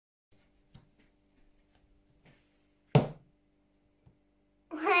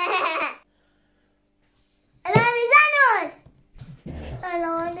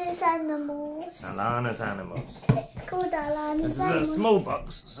Animals. Alana's Animals. It's called Alana's This is Animals. a small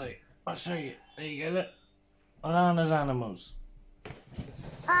box, so I'll show you. There you go, look. Alana's Animals.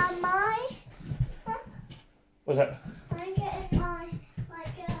 I? What's that? I'm getting my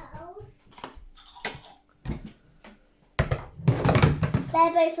girls.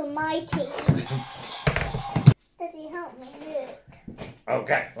 They're both on my team. Does he help me? Look.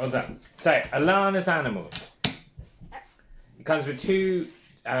 Okay, well done. So, Alana's Animals. It comes with two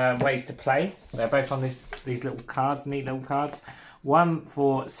ways to play. They're both on these little cards, neat little cards. One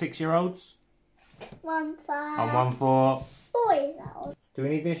for 6-year-olds. One for... And one for... 4 years old. Do we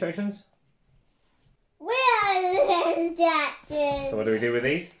need the instructions? We are the instructions. So what do we do with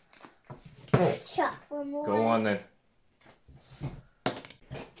these? Chuck them away. Go on then.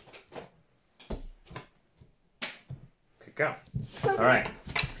 Good go. Alright.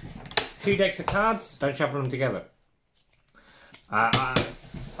 2 decks of cards. Don't shuffle them together.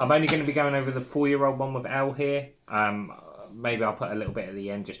 I'm only going to be going over the 4-year-old one with L here. Maybe I'll put a little bit at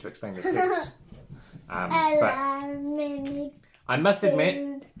the end just to explain the 6. But I must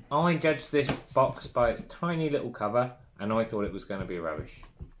admit, I judged this box by its tiny little cover and I thought it was going to be rubbish.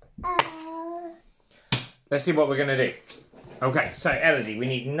 Let's see what we're going to do. Okay, so Elodie, we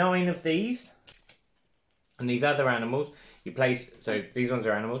need 9 of these. And these other animals, you place, so these ones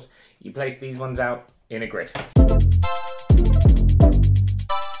are animals, you place these ones out in a grid.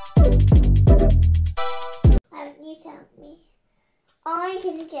 You tell me. I'm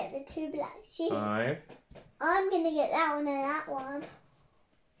going to get the 2 black sheep. 5. I'm going to get that one and that one.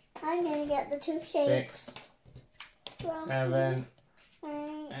 I'm going to get the 2 sheep. 6. 7.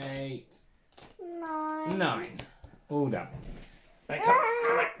 8. 9. All done.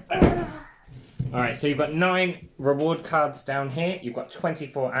 Alright, so you've got 9 reward cards down here. You've got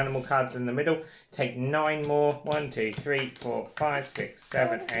 24 animal cards in the middle. Take 9 more. 1, 2, 3, 4, 5, 6,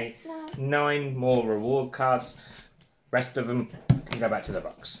 7, 8. 9 more reward cards. Rest of them can go back to the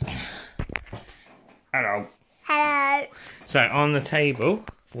box. Hello. Hello. So on the table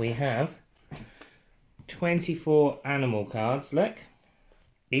we have 24 animal cards. Look.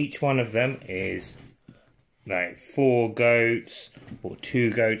 Each one of them is like 4 goats, or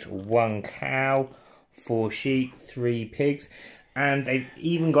 2 goats, or 1 cow, 4 sheep, 3 pigs, and they've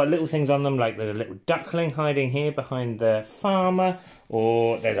even got little things on them like there's a little duckling hiding here behind the farmer,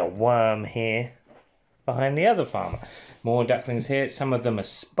 or there's a worm here behind the other farmer. More ducklings here, some of them are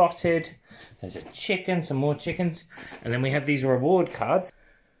spotted, there's a chicken, some more chickens, and then we have these reward cards.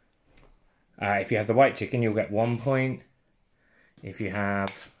 If you have the white chicken you'll get 1 point. If you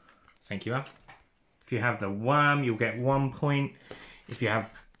have, thank you Al. If you have the worm, you'll get 1 point. If you have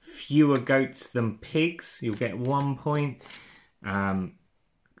fewer goats than pigs, you'll get 1 point.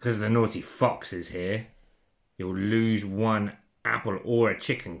 Because the naughty fox is here, you'll lose 1 apple or a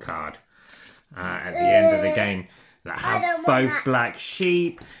chicken card at the end of the game. That have both black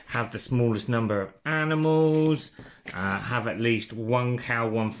sheep, have the smallest number of animals, have at least 1 cow,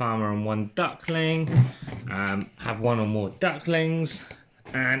 1 farmer and 1 duckling, have 1 or more ducklings,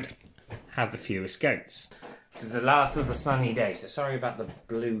 and have the fewest goats. This is the last of the sunny day, so sorry about the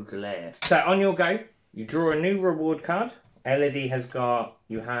blue glare. So on your go, you draw a new reward card. Elodie has got,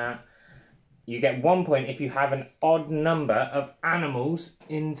 you get 1 point if you have an odd number of animals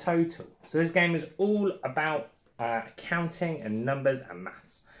in total. So this game is all about counting and numbers and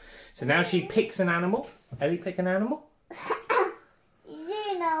maths. So now she picks an animal. Ellie, pick an animal.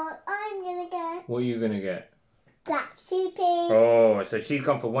 You know what I'm going to get? What are you going to get? Black sheepy. Oh, so she's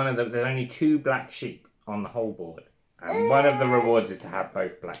gone for one of the... There's only 2 black sheep on the whole board. And one of the rewards is to have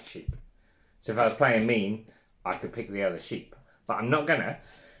both black sheep. So if I was playing mean, I could pick the other sheep. But I'm not going to,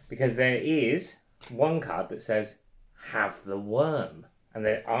 because there is 1 card that says, have the worm. And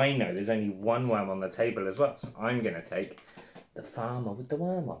then I know there's only 1 worm on the table as well. So I'm going to take the farmer with the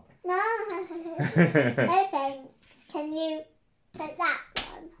worm on. No. No thanks. Can you take that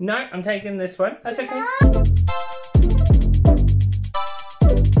one? No, I'm taking this one. That's okay. No.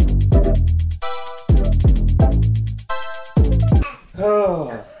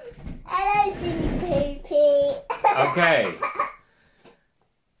 Oh. Hello, silly poopy. Okay.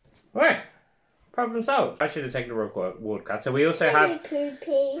 Right. Problem solved. I should have taken the reward card. So we also have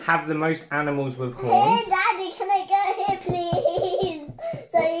the most animals with horns. Here, Daddy, can I go here, please?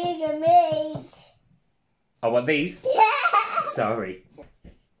 So you can meet. Oh, what, these? Yeah. Sorry.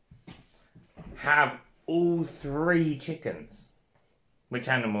 Have all 3 chickens. Which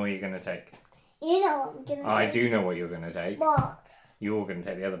animal are you going to take? You know what I'm going to take. I do know what you're going to take. What? You're going to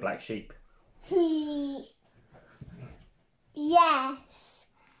take the other black sheep. Yes.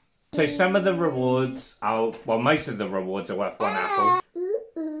 So some of the rewards are, well, most of the rewards are worth 1 apple.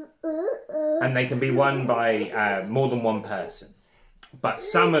 and they can be won by more than one person. But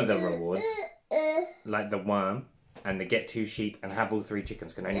some of the rewards, like the worm and the get 2 sheep and have all 3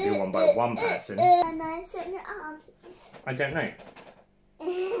 chickens, can only be won by one person. I don't know.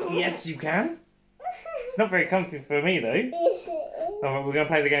 Yes, you can. It's not very comfy for me though. Alright, we're going to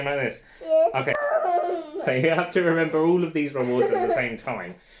play the game like this. Okay. So you have to remember all of these rewards at the same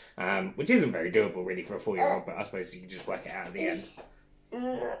time, which isn't very doable really for a 4-year-old, but I suppose you can just work it out at the end.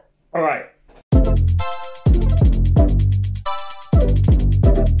 Alright.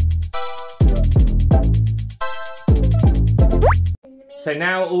 So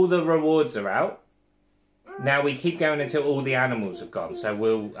now all the rewards are out. Now we keep going until all the animals have gone. So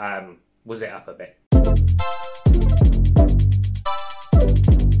we'll whiz it up a bit.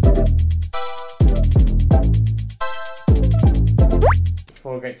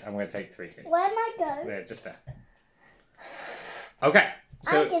 4 goats. I'm going to take 3 goats. Where am I going? There, just there. Okay.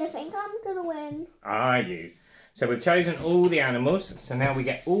 So I'm going to think I'm going to win. Are you? So we've chosen all the animals. So now we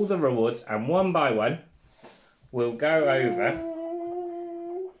get all the rewards, and one by one, we'll go over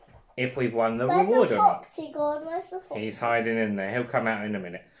if we've won the reward or not. Where's the fox? He's hiding in there. He'll come out in a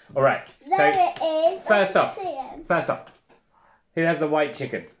minute. All right. There so it is. First off, who has the white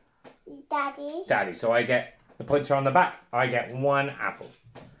chicken? Daddy. Daddy. So I get, the points are on the back. I get 1 apple.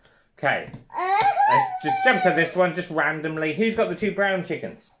 Okay. Let's just jump to this one just randomly. Who's got the 2 brown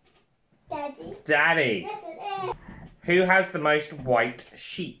chickens? Daddy. Daddy. Who has the most white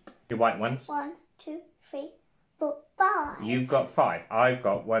sheep? Your white ones? 1, 2, 3, 4, 5. You've got 5. I've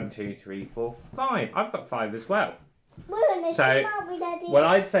got 1, 2, 3, 4, 5. I've got 5 as well. We're in the So, team, aren't we, Daddy? well,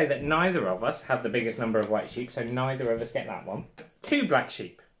 I'd say that neither of us have the biggest number of white sheep, so neither of us get that one. 2 black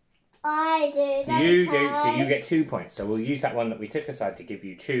sheep. I do. You do, so you get 2 points. So we'll use that one that we took aside to give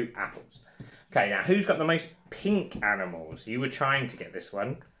you 2 apples. Okay, now who's got the most pink animals? You were trying to get this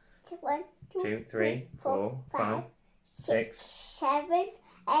one. 1, 2, 3, 4, 5, 6, 7,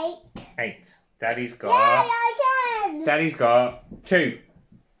 8. 8. Daddy's Yay, got... I can! Daddy's got 2.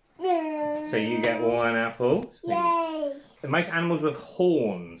 Yeah. So you get 1 apple. Yay. The most animals with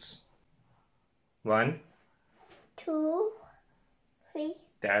horns. 1. 2, 3.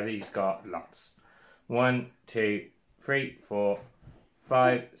 Daddy's got lots. 1, 2, 3, 4,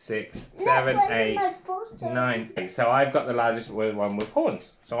 5, 6, 7, 8, 9. Okay, so I've got the largest one with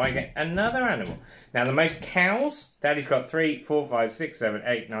horns. So I get another animal. Now the most cows, Daddy's got 3, 4, 5, 6, 7,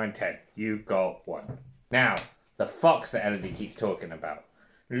 8, 9, 10. You've got 1. Now, the fox that Elidi keeps talking about.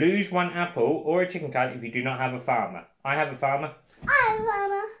 Lose 1 apple or a chicken card if you do not have a farmer. I have a farmer. I have a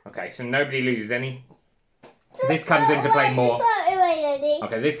farmer. Okay, so nobody loses any. This comes into play more. Just throw it away, Daddy.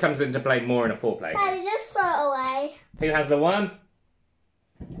 Okay, this comes into play more in a 4-player. Daddy, just throw it away. Who has the worm?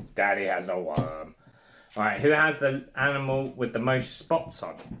 Daddy has the worm. Alright, who has the animal with the most spots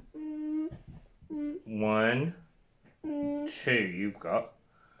on? 1, 2, you've got.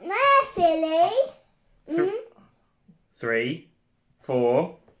 Silly. 3,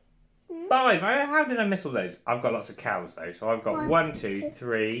 4, 5. How did I miss all those? I've got lots of cows though, so I've got 1, 2,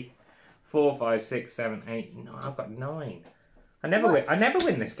 3, 4, 5, 6, 7, 8, 9. I've got 9. I never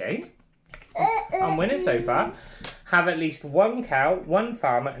win this game. I'm winning so far. Have at least 1 cow, 1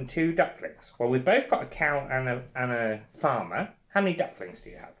 farmer, and 2 ducklings. Well, we've both got a cow and a farmer. How many ducklings do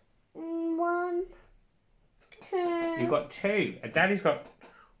you have? 1, 2. You've got 2. And Daddy's got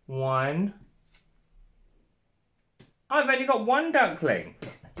 1. I've only got 1 duckling.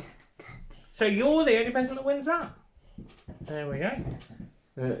 So you're the only person that wins that. There we go.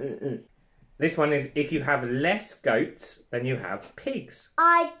 This one is if you have less goats than you have pigs.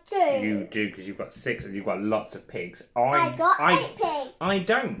 I do. You do because you've got 6 and you've got lots of pigs. I got 8 pigs. I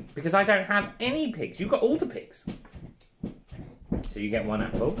don't because I don't have any pigs. You've got all the pigs. So you get 1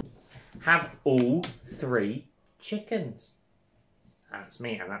 apple. Have all 3 chickens. That's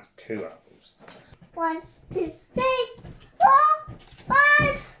me and that's 2 apples. 1, 2, 3, 4,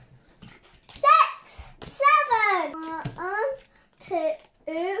 5, 6, 7. 1, 2,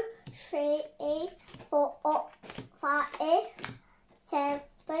 3, 4, 5, 7,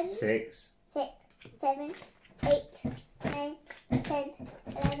 6, 7, 8, 9, 10,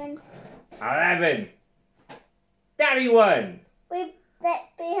 11. 11. Daddy won. Let's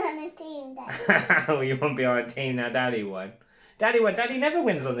be on a team, Daddy. You won't be on a team now. Daddy won. Daddy won. Daddy never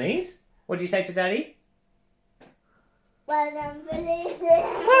wins on these. What do you say to Daddy? Well done for losing.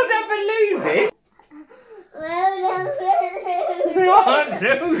 Well done for losing. Well done for losing. Not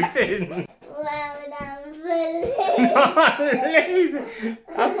losing. Well done for believe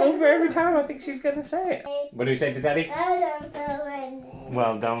I fall for every time I think she's going to say it. What do we say to Daddy? Well done for winning.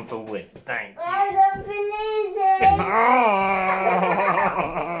 Well done for winning. Thank you. Well done for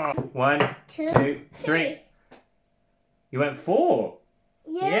losing. 1, 2, 3. You went 4.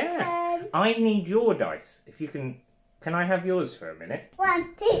 Your turn. I need your dice. If you can I have yours for a minute?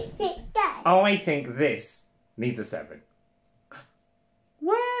 1, 2, 3, go. I think this needs a 7.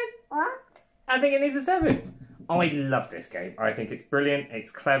 What? What? I think it needs a 7. I love this game. I think it's brilliant.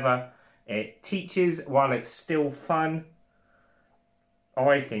 It's clever. It teaches while it's still fun.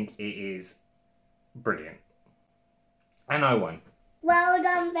 I think it is brilliant. And I won. Well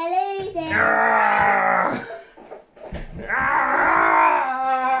done for losing. Ah!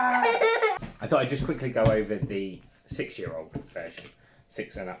 I thought I'd just quickly go over the 6-year-old version,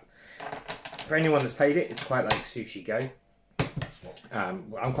 6 and up. For anyone that's played it, it's quite like Sushi Go.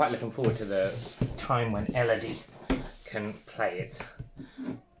 I'm quite looking forward to the time when Elidi can play it.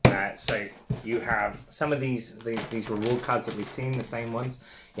 So you have some of these reward cards that we've seen, the same ones.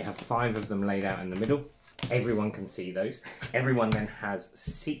 You have 5 of them laid out in the middle. Everyone can see those. Everyone then has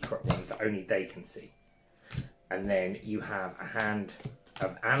secret ones that only they can see. And then you have a hand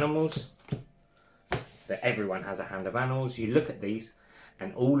of animals. That everyone has a hand of animals. You look at these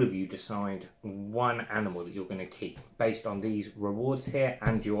and all of you decide one animal that you're going to keep based on these rewards here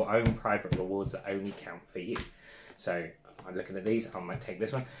and your own private rewards that only count for you. So I'm looking at these, I might take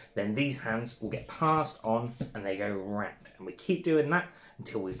this one. Then these hands will get passed on and they go round. And we keep doing that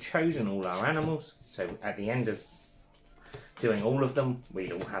until we've chosen all our animals. So at the end of doing all of them,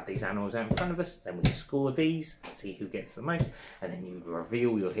 we'd all have these animals out in front of us. Then we score these, see who gets the most. And then you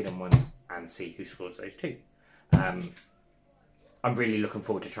reveal your hidden ones and see who scores those 2. I'm really looking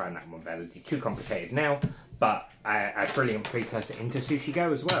forward to trying that one, Elidi. Too complicated now, but a brilliant precursor into Sushi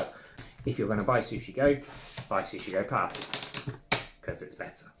Go as well. If you're going to buy Sushi Go Party, because it's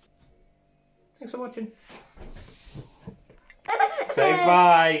better. Thanks for watching. Say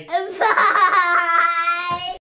bye. Bye.